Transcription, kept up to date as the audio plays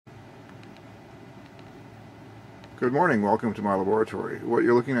Good morning, welcome to my laboratory. What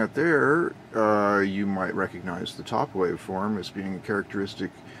you're looking at there, you might recognize the top waveform as being a characteristic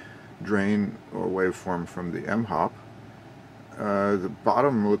drain or waveform from the MHOP. The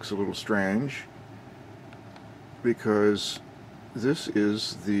bottom looks a little strange because this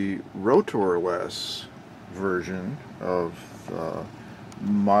is the Rotorless version of the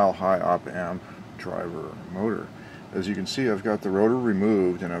mile-high op-amp driver motor. As you can see, I've got the rotor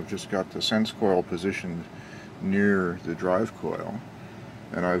removed and I've just got the sense coil positioned near the drive coil,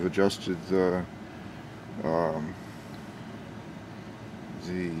 and I've adjusted the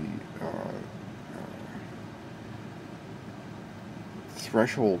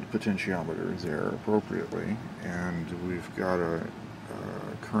threshold potentiometer there appropriately, and we've got a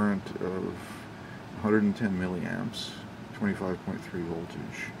current of 110 milliamps, 25.3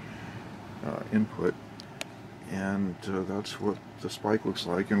 voltage input, and that's what the spike looks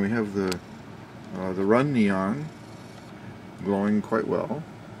like. And we have the run neon glowing quite well,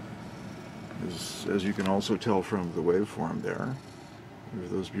 as you can also tell from the waveform there. We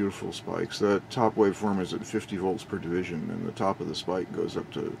have those beautiful spikes. The top waveform is at 50 volts per division, and the top of the spike goes up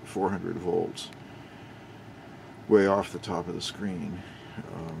to 400 volts, way off the top of the screen.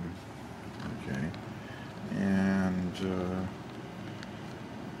 Okay, and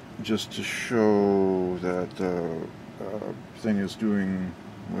just to show that the thing is doing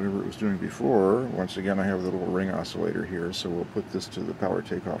whatever it was doing before, once again I have the little ring oscillator here, so we'll put this to the power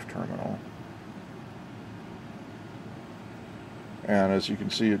takeoff terminal. And as you can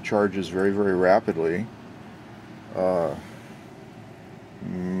see, it charges very, very rapidly,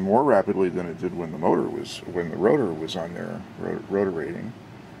 more rapidly than it did when the rotor was on there, rotorating,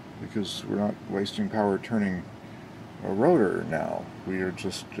 because we're not wasting power turning a rotor now. We are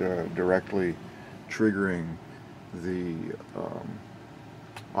just directly triggering the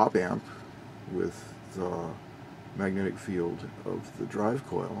op-amp with the magnetic field of the drive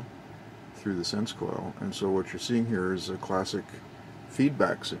coil through the sense coil. And so what you're seeing here is a classic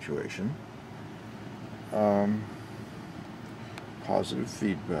feedback situation. Positive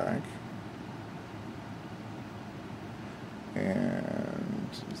feedback, and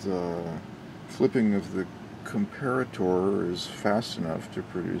the flipping of the comparator is fast enough to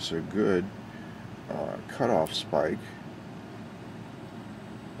produce a good cutoff spike,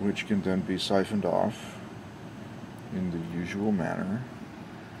 which can then be siphoned off in the usual manner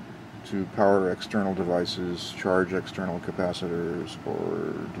to power external devices, charge external capacitors,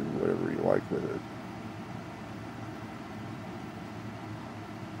 or do whatever you like with it.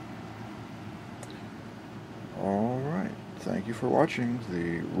 Alright, thank you for watching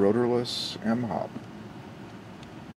the Rotorless MHOP.